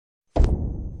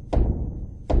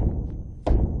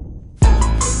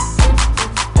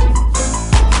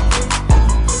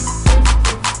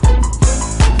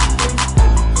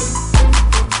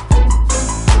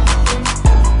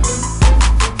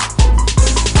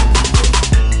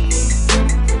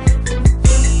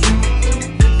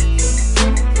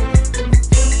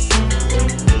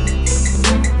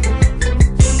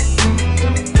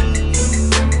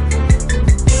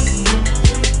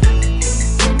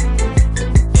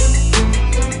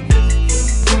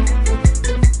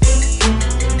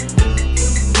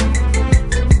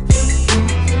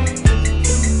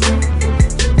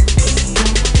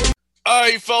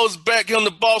back on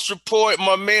the Boss Report.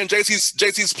 My man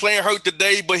JC's playing hurt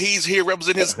today, but he's here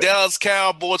representing his Dallas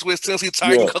Cowboys with his Tennessee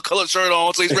Titan colored shirt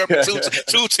on. So he's representing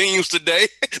two teams today.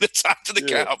 The Titans and the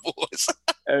Cowboys.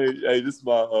 Hey, this is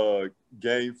my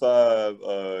Game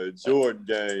 5 Jordan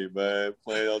game, man.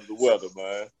 Playing under the weather,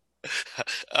 man.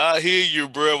 I hear you,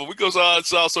 bro. But we go saw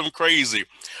something crazy.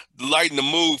 Lighten the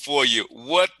mood for you.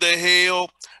 What the hell?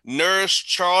 Nurse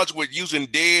charged with using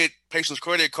dead patient's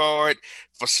credit card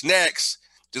for snacks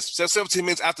just 17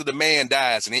 minutes after the man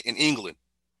dies in England.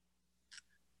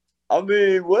 I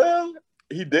mean, well,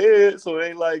 he dead, so it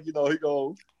ain't like, he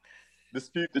gonna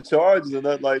dispute the charges or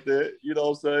nothing like that. You know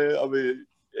what I'm saying? I mean,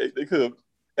 they could have.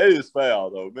 It is foul,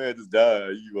 though. Man just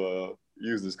died. You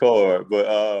use his card. But,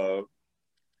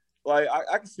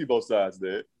 I can see both sides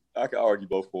there. I can argue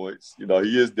both points.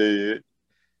 He is dead.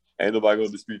 Ain't nobody going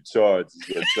to dispute charges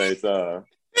at the same time.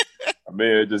 A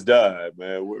man just died,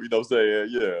 man. You know what I'm saying?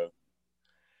 Yeah.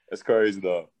 That's crazy,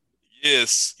 though.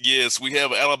 Yes. We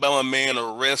have an Alabama man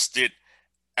arrested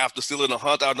after stealing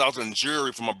 $100,000 in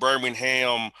jewelry from a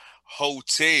Birmingham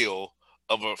hotel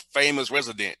of a famous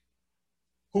resident.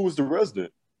 Who was the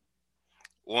resident?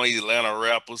 One of the Atlanta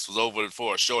rappers was over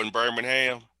for a show in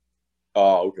Birmingham.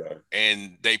 Oh, okay.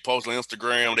 And they posted on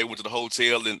Instagram. They went to the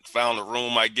hotel and found a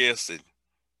room, I guess.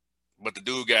 But the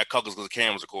dude got caught because of the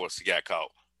cameras, of course. He got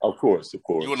caught. Of course.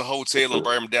 You in a hotel in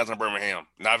Birmingham, downtown Birmingham.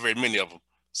 Not very many of them.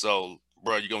 So,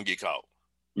 bro, you're going to get caught.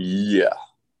 Yeah,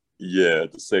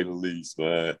 to say the least,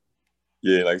 man.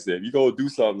 Yeah, like I said, if you go do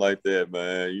something like that,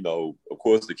 man, of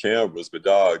course the cameras, but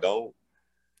dog, don't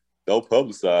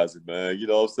publicize it, man. You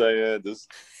know what I'm saying? Just,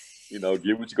 get what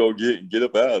you're going to get and get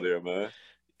up out of there, man.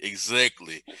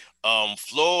 Exactly.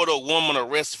 Florida woman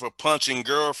arrested for punching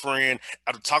girlfriend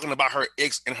after talking about her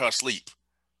ex in her sleep.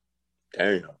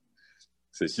 Damn.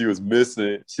 So she was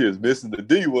missing the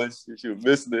D one. She was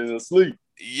missing it in her sleep.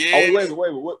 Yeah. Oh,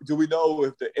 wait. What, do we know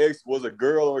if the ex was a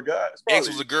girl or a guy? Ex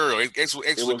was a girl. Ex was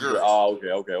a girl. Oh,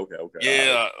 okay.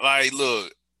 Yeah, right.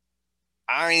 Look,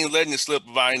 I ain't letting it slip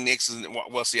if I ain't exes.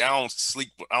 Well, see, I don't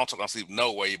talk about sleep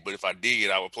no way, but if I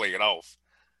did, I would play it off.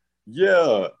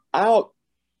 Yeah.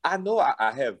 I know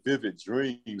I have vivid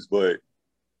dreams, but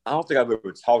I don't think I've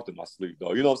ever talked in my sleep,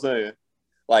 though. You know what I'm saying?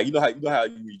 Like, you know how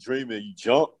you be dreaming and you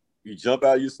jump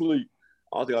out of your sleep?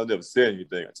 I don't think I've never said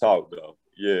anything or talked, though.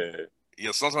 Yeah.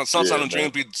 Yeah, sometimes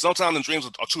the dreams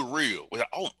are too real. Like,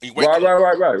 you wake up.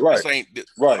 Right. This ain't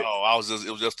right. Oh,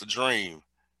 it was just a dream.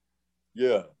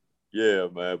 Yeah,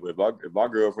 man. But if my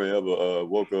girlfriend ever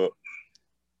woke up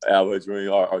out of her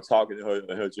dream or talking to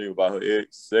her dream about her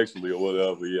ex sexually or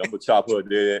whatever, yeah, I'm gonna chop her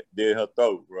dead in her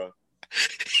throat, bro.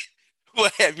 We'll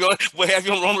have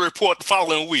you on the report the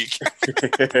following week.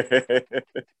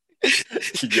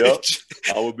 Yep,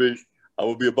 I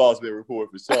will be a boss man report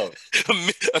for sure.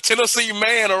 A Tennessee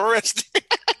man arrested.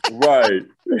 Right.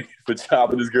 For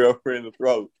chopping his girlfriend in the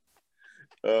throat.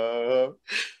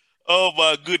 Oh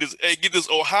my goodness. Hey, get this.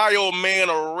 Ohio man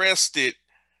arrested,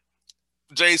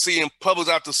 JC, in Publix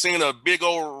after seeing a big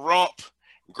old rump,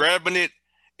 grabbing it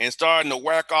and starting to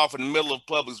whack off in the middle of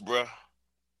Publix, bro.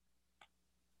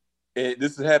 And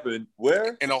this is happening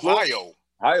where? In Ohio.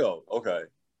 Ohio, okay.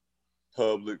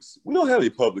 Publix. We don't have any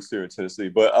Publix here in Tennessee,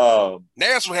 but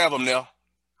Nashville have them now.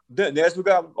 Nashville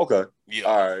got them? Okay. Yeah.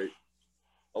 All right.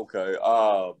 Okay.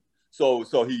 So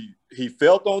he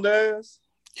felt on the ass?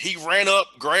 He ran up,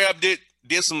 grabbed it,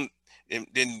 did some, and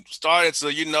then started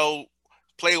to,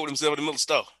 play with himself in the middle of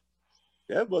stuff.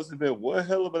 That must have been one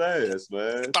hell of an ass,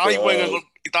 man. He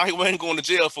thought he wasn't going to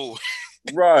jail for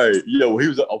it. Right. Yeah, well, he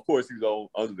was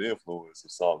under the influence or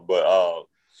something. But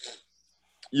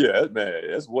yeah, man,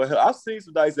 that's what I've seen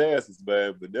some nice asses,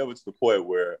 man, but never to the point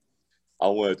where I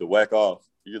wanted to whack off.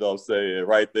 You know what I'm saying?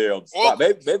 Right there on the spot.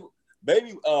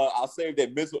 Maybe I'll save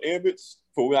that mental image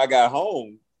for when I got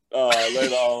home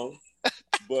later on.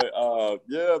 But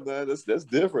yeah, man, that's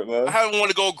different, man. I don't want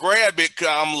to go grab it because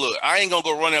I ain't gonna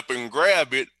go run up and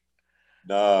grab it.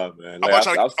 Nah, man. Like,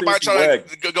 I might try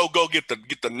to go get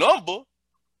the number.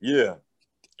 Yeah,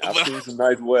 I've seen some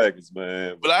nice wagons,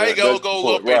 man. But I ain't gonna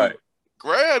go up and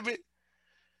grab it.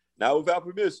 Not without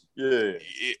permission. Yeah.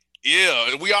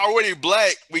 Yeah, we already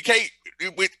black. We can't.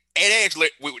 And actually,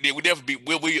 we definitely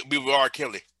be with R.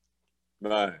 Kelly.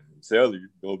 Man, I'm telling you,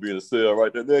 gonna be in a cell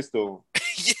right there next to him.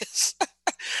 Yes.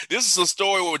 This is a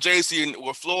story where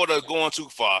where Florida is going too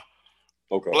far.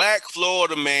 Okay. Black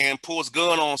Florida man pulls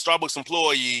gun on Starbucks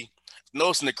employee,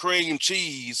 noticing the cream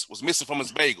cheese was missing from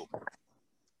his bagel.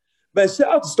 Man,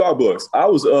 shout out to Starbucks. I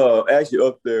was actually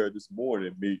up there this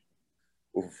morning meeting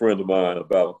with a friend of mine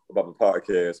about the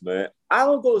podcast, man. I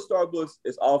don't go to Starbucks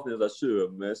as often as I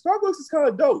should, man. Starbucks is kind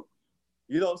of dope.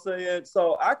 You know what I'm saying?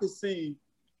 So I could see,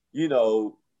 you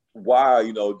know, why,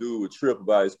 dude would trip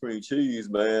about his cream cheese,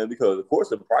 man, because of course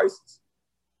the prices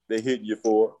they hitting you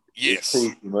for is Yes.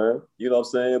 crucial, man. You know what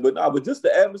I'm saying? But no, but just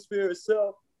the atmosphere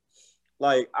itself,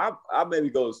 like I maybe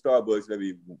go to Starbucks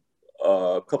maybe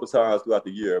a couple times throughout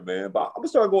the year, man. But I'm gonna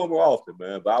start going more often,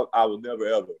 man. But I would never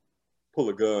ever pull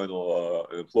a gun on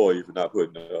an employee for not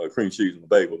putting cream cheese in the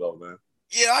bagel, though, man.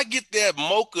 Yeah, I get that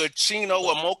mocha chino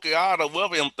or mocha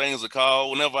whatever them things are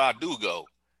called whenever I do go.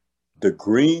 The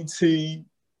green tea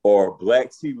or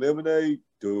black tea lemonade,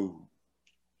 dude,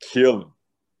 killing,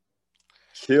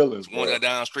 killing, There's one bro. that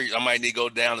down the street. I might need to go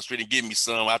down the street and get me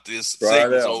some after this Try it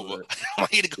segment's out, over. man. I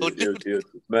might need to go do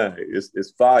Man,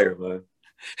 it's fire, man.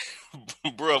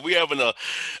 that. Bro, we having a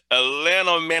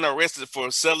Atlanta man arrested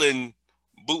for selling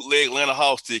bootleg Atlanta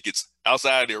Hawks tickets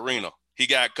outside the arena. He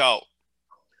got caught.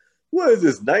 What is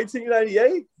this,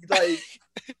 1998? Like,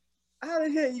 how the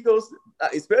hell you go?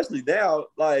 Especially now,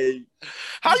 like,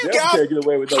 How you you definitely got can't get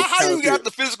away with no how you got counterfeit.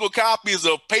 the physical copies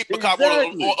of paper copy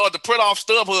Exactly, or the print off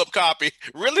StubHub copy?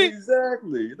 Really?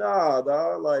 exactly. Nah,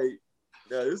 like,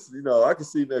 yeah, this, I can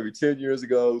see maybe 10 years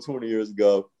ago, 20 years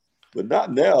ago, but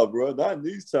not now, bro. Not in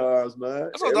these times,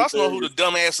 man. That's not who Everything the is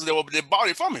dumbasses that bought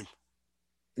it from him.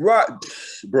 right,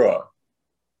 bro.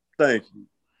 Thank you.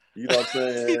 You know what I'm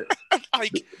saying?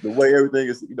 Like, The way everything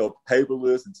is,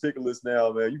 paperless and ticketless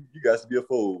now, man, you guys to be a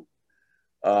fool.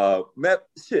 Man,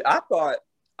 shit,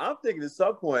 I'm thinking at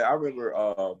some point, I remember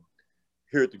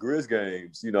here at the Grizz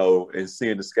games, and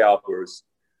seeing the scalpers.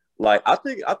 Like, I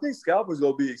think scalpers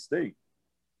gonna be extinct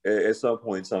at some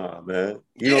point in time, man. You know what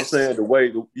I'm yes. saying? The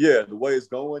way it's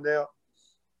going now,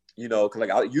 because like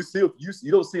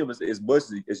you don't see them as much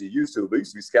as you used to, but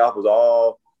used to be scalpers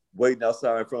all waiting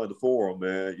outside in front of the forum,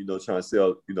 man, trying to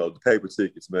sell, the paper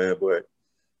tickets, man. But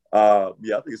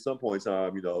yeah, I think at some point in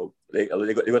time, they got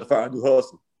to find a new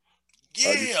hustle,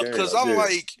 a new Yeah, because scam. I'm Yeah,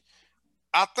 like,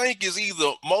 I think it's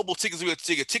either mobile tickets with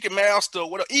Ticketmaster,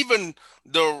 whatever. Even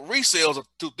the resales of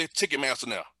the Ticketmaster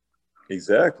now.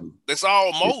 exactly. It's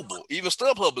all Yeah, mobile. Even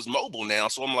StubHub is mobile now.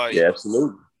 So I'm like, yeah,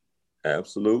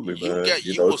 absolutely, man.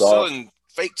 you were It's all selling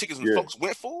fake tickets and yeah, folks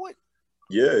went for it.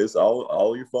 yeah. It's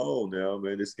all your phone now,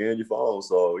 man. They scan your phone,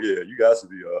 so yeah, you guys should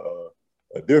be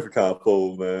a different kind of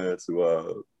fool, man,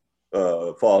 to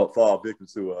fall victim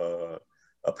to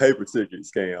a paper ticket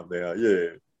scam now.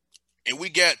 Yeah. And we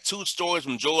got two stories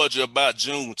from Georgia about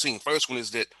Juneteenth. First one is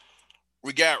that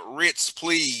we got Ritz,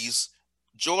 please.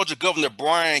 Georgia Governor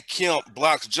Brian Kemp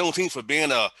blocks Juneteenth for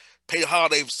being a paid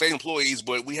holiday for state employees,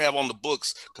 but we have on the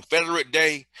books Confederate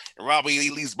Day and Robert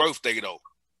E. Lee's birthday, though.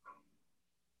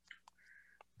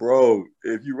 Bro,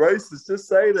 if you racist, just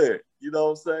say that. You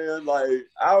know what I'm saying? Like,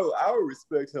 I would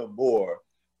respect him more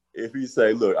if he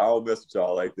say, look, I don't mess with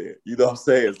y'all like that. You know what I'm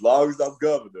saying? As long as I'm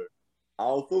governor, I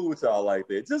don't fool with y'all like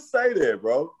that. Just say that,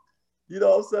 bro. You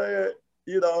know what I'm saying?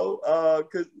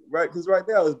 Because right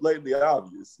now it's blatantly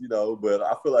obvious, but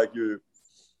I feel like you're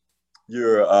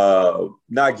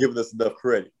not giving us enough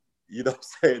credit. You know what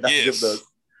I'm saying? Not giving Yes.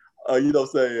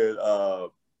 us,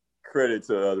 credit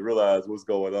to realize what's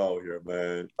going on here,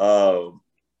 man.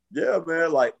 Yeah,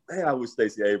 man. Like, man, I wish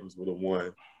Stacey Abrams would have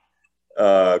won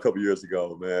a couple years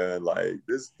ago, man. Like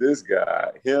this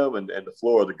guy, him and the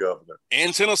Florida governor.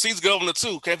 And Tennessee's governor,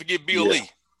 too. Can't forget Bill Yeah, Lee.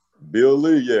 Bill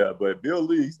Lee, yeah, but Bill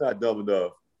Lee, he's not dumb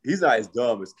enough. He's not as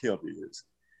dumb as Kemp is.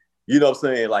 You know what I'm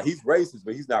saying? Like, he's racist,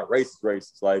 but he's not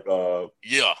racist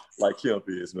Yeah. like Kemp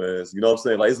is, man. You know what I'm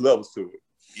saying? Like, there's levels to it.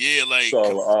 Yeah, like,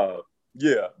 So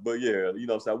yeah, but yeah, you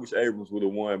know what I'm saying? I wish Abrams would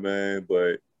have won, man.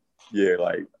 But yeah,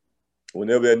 like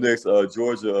whenever that next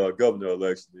Georgia governor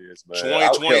election is, man,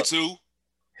 2022.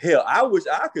 hell, I wish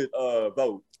I could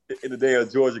vote in the damn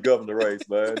Georgia governor race,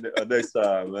 man. Next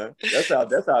time, man. That's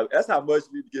how much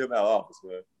we need to get him out of office,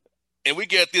 man. And we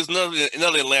got this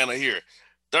another Atlanta here.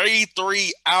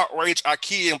 33 outraged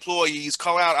IKEA employees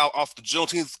call out off the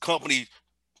Juneteenth company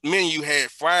menu had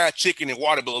fried chicken and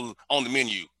watermelon on the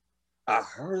menu. I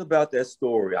heard about that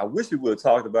story. I wish we would have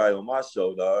talked about it on my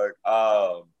show, dog.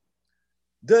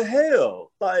 The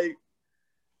hell? Like,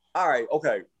 all right,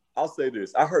 okay. I'll say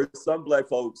this. I heard some black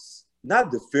folks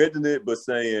not defending it, but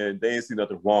saying they ain't see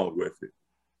nothing wrong with it.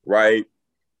 Right?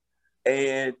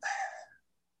 And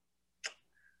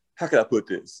how can I put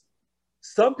this?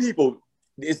 Some people,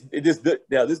 this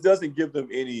doesn't give them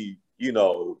any, it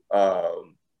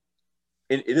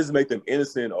doesn't make them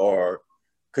innocent or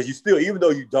because you still, even though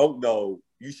you don't know,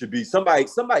 you should be somebody,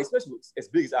 especially as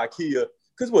big as IKEA,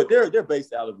 because they're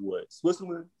based out of what,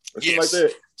 Switzerland or something like Yes.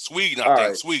 that. Sweden, All I think.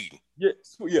 right. Sweden.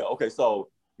 Yeah. Okay. So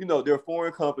they're a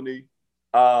foreign company.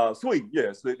 Sweden,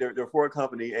 yes, they're a foreign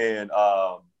company, and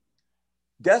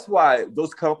that's why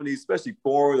those companies, especially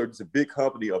foreign or just a big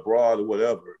company abroad or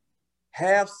whatever,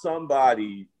 have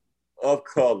somebody of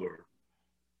color,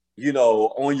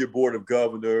 on your board of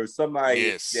governors, somebody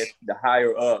that's Yes. the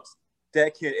higher ups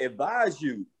that can advise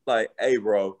you, like, hey,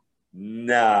 bro,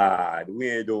 nah, we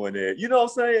ain't doing that. You know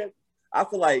what I'm saying? I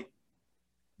feel like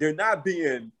they're not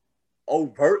being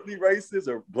overtly racist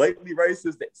or blatantly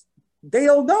racist. They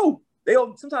don't know.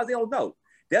 Sometimes they don't know.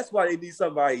 That's why they need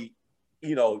somebody,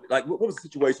 like what was the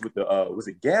situation with the was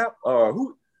it Gap or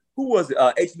who was it?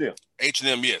 H&M.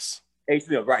 H&M, yes.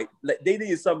 H&M, right. They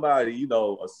need somebody,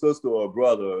 a sister or a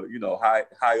brother,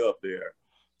 high up there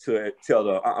to tell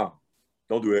them,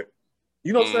 don't do it.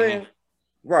 You know what I'm saying?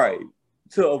 Right.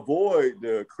 To avoid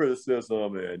the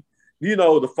criticism and,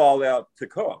 the fallout to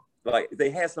come. Like they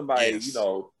had somebody, Yes.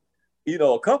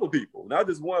 a couple people, not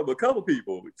just one, but a couple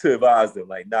people to advise them,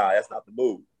 like, nah, that's not the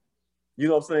move. You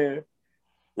know what I'm saying?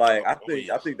 Like Oh, I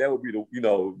yes. think that would be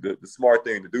the smart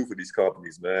thing to do for these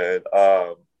companies, man.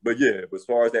 But yeah, but as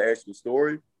far as the actual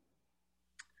story,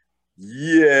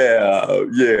 yeah,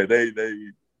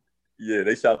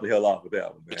 they shot the hell off with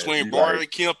that one, man. Between Be like Barley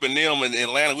Kemp and them in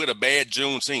Atlanta, we had a bad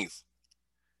Juneteenth.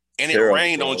 And it terrible,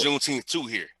 rained on bro. Juneteenth too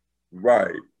here.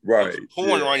 Right, It was right,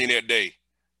 pouring yeah, rain that day.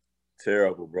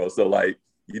 terrible, bro. So like,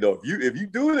 if you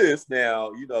do this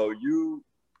now, you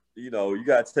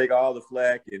got to take all the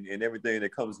flack and everything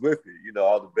that comes with it,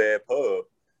 all the bad pub.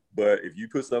 But if you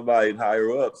put somebody in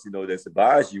higher ups, that's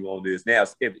advised you on this. Now,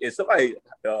 if somebody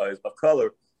of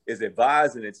color is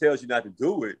advising and tells you not to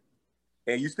do it,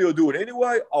 and you still do it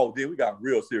anyway, oh, then we got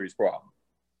real serious problem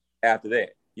after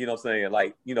that. You know what I'm saying?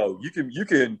 Like, you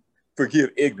can forgive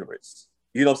ignorance.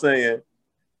 You know what I'm saying?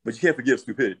 But you can't forgive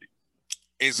stupidity.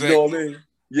 You know what Exactly. I mean?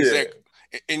 Yeah. Exactly.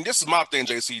 And this is my thing,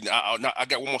 JC. I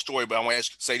got one more story, but I want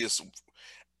to say this.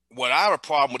 What I have a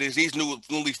problem with is these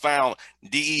newly found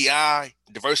DEI,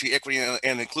 diversity, equity,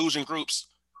 and inclusion groups.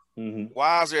 Mm-hmm.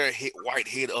 Why is there a white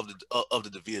head of the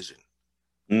division?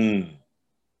 Mm.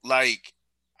 Like,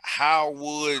 how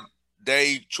would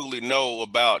they truly know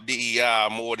about DEI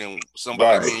more than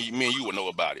somebody like Right. me and you would know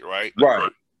about it, right?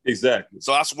 Right. Exactly.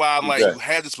 So that's why I'm like, you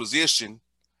Exactly. have this position,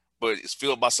 but it's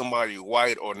filled by somebody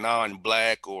white or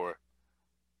non-black or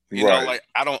Right. like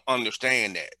I don't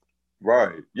understand that.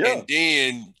 Right. Yeah. And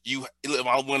then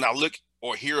when I look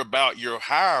or hear about your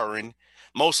hiring,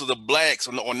 most of the blacks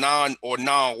or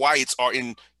non-whites are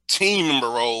in team member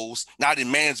roles, not in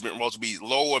management roles, to be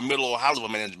lower, middle, or high level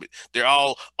management. They're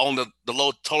all on the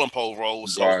low totem pole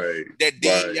roles. So Right. that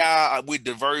Right. DEI with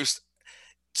diverse,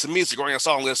 to me, it's a great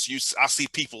song unless I see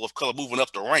people of color moving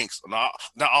up the ranks, not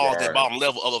all at the Right. bottom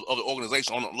level of the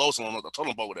organization on the lowest on the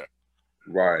totem pole there.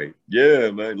 Right.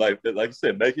 Yeah, man. Like you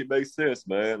said, make it make sense,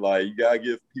 man. Like you gotta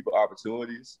give people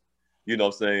opportunities, what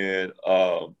I'm saying,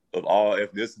 of all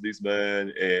ethnicities,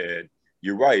 man. And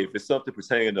you're right. If it's something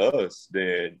pertaining to us,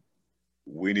 then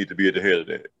we need to be at the head of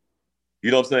that.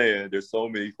 You know what I'm saying? There's so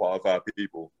many qualified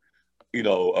people,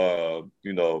 of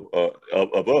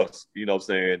us, what I'm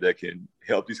saying, that can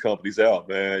help these companies out,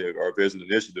 man. Or if there's an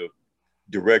initiative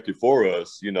directed for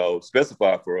us,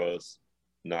 specified for us,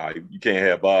 nah, you can't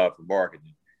have Bob for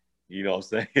marketing. You know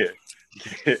what I'm saying?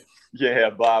 You can't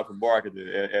have Bob for marketing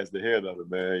as the head of it,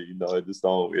 man. It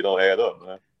don't add up,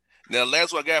 man. Now,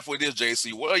 last one I got for this,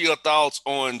 JC. What are your thoughts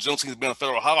on Juneteenth being a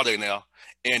federal holiday now?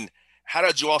 And how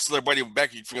did you all celebrate it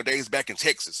back from your days back in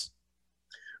Texas?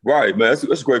 Right, man.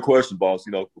 That's a great question, boss.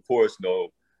 Of course,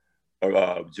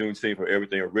 Juneteenth for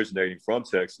everything originating from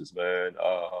Texas, man.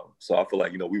 So I feel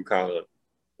like, we were kind of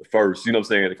the first, what I'm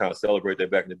saying, to kind of celebrate that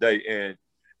back in the day. And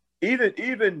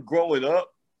even growing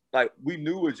up, like we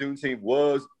knew what Juneteenth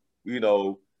was,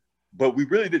 but we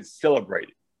really didn't celebrate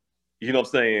it. You know what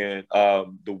I'm saying?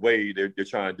 The way they're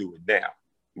trying to do it now.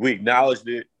 We acknowledged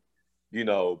it,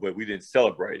 but we didn't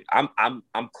celebrate it.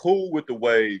 I'm cool with the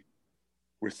way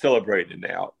we're celebrating it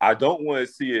now. I don't want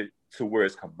to see it to where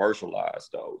it's commercialized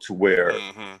though, to where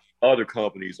Mm-hmm. other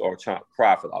companies are trying to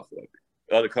profit off of it.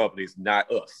 Other companies,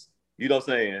 not us. You know what I'm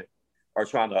saying? Are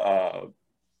trying to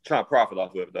profit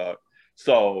off of it, dog.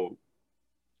 So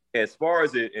as far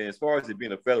as it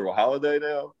being a federal holiday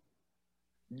now,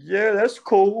 yeah, that's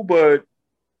cool, but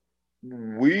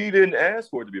we didn't ask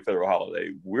for it to be a federal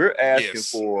holiday. We're asking Yes.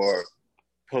 for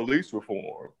police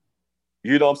reform.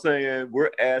 You know what I'm saying?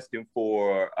 We're asking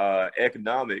for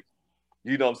economic,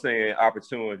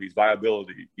 opportunities,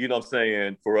 viability, what I'm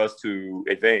saying, for us to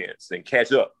advance and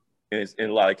catch up in a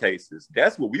lot of cases.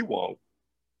 That's what we want.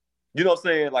 You know what I'm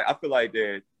saying? Like, I feel like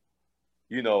that,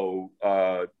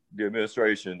 the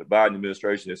administration, the Biden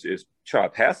administration is trying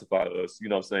to pacify us,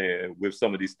 with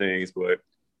some of these things, but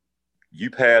you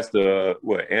passed the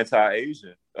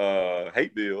anti-Asian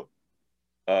hate bill,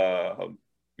 a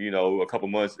couple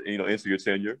months, into your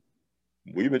tenure.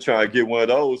 We've been trying to get one of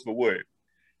those for what,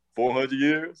 400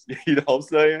 years? You know what I'm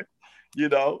saying? You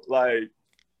know what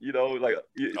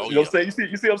I'm saying?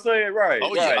 You see what I'm saying? Right.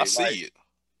 Oh, right. Yeah, I see it.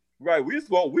 Right. We just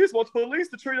want police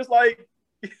to treat us like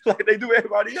they do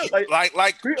everybody else.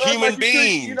 Like human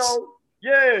beings.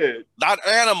 Not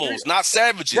animals, not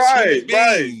savages. Right,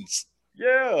 human beings.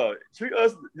 Yeah. Treat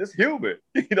us just human.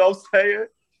 You know what I'm saying?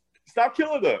 Stop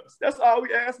killing us. That's all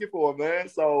we asking for, man.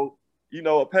 So,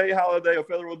 a paid holiday, a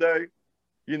federal day,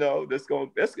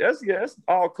 that's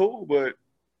all cool, but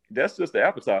that's just the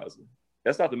appetizer.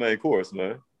 That's not the main course,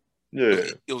 man. Yeah.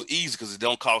 It was easy because it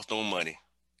don't cost no money.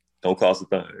 Don't cost a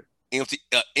thing.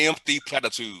 Empty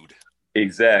platitude.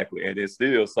 Exactly. And it's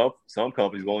still some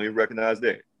companies won't even recognize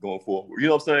that going forward. You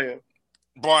know what I'm saying?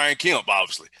 Brian Kemp,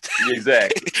 obviously.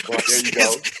 Exactly. But there you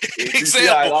go.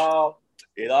 Example.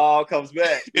 It all comes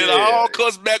back. It all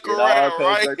comes back around,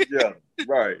 right? Yeah,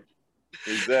 right.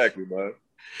 Exactly, man.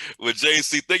 Well,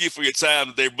 JC, thank you for your time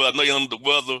today, brother. I know you're under the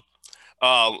weather.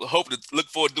 Hope to look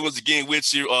forward to doing this again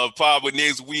with you probably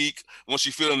next week once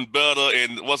you're feeling better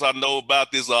and once I know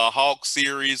about this Hawks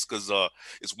series, because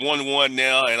it's 1-1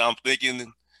 now, and I'm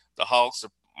thinking the Hawks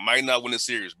might not win the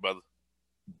series, brother.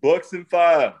 Bucks in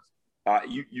 5.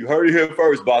 You heard it here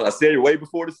first, boss. I said it way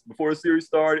before the series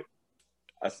started.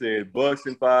 I said Bucks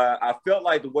in 5. I felt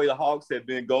like the way the Hawks had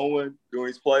been going during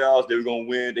these playoffs, they were going to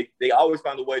win. They always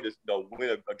find a way to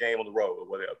win a game on the road or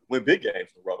whatever, win big games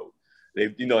on the road.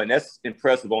 They, and that's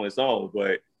impressive on its own.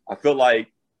 But I feel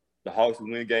like the Hawks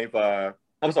would win Game 5.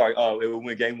 I'm sorry, they would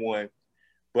win Game 1.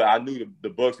 But I knew the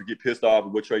Bucks would get pissed off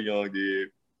at what Trae Young did,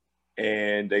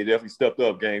 and they definitely stepped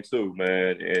up Game 2,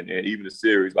 man, and even the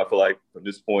series. I feel like from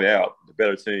this point out, the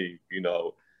better team,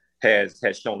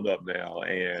 has shown up now,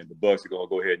 and the Bucks are going to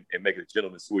go ahead and make it a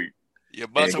gentleman's sweep. Yeah,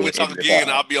 by the time we talk again,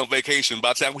 I'll be on vacation.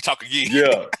 By the time we talk again.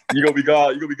 Yeah, you're going to be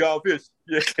gone. You're going to be gone fish.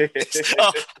 Yeah.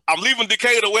 I'm leaving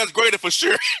Decatur, West Greater for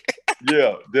sure.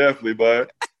 Yeah, definitely, bud.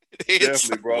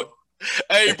 Definitely, bro.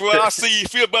 Hey, bro, I see you.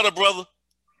 Feel better, brother.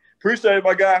 Appreciate it,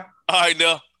 my guy. All right,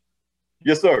 now.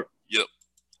 Yes, sir. Yep.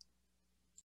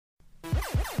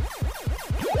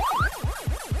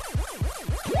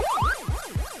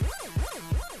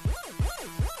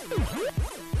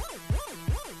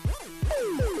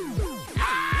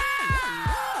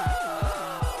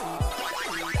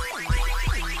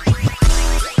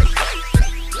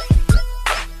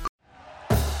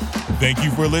 Thank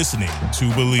you for listening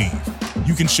to Believe.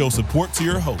 You can show support to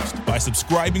your host by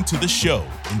subscribing to the show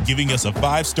and giving us a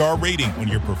 5-star rating on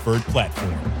your preferred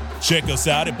platform. Check us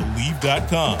out at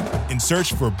Believe.com and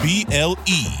search for BLEAV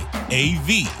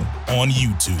on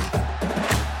YouTube.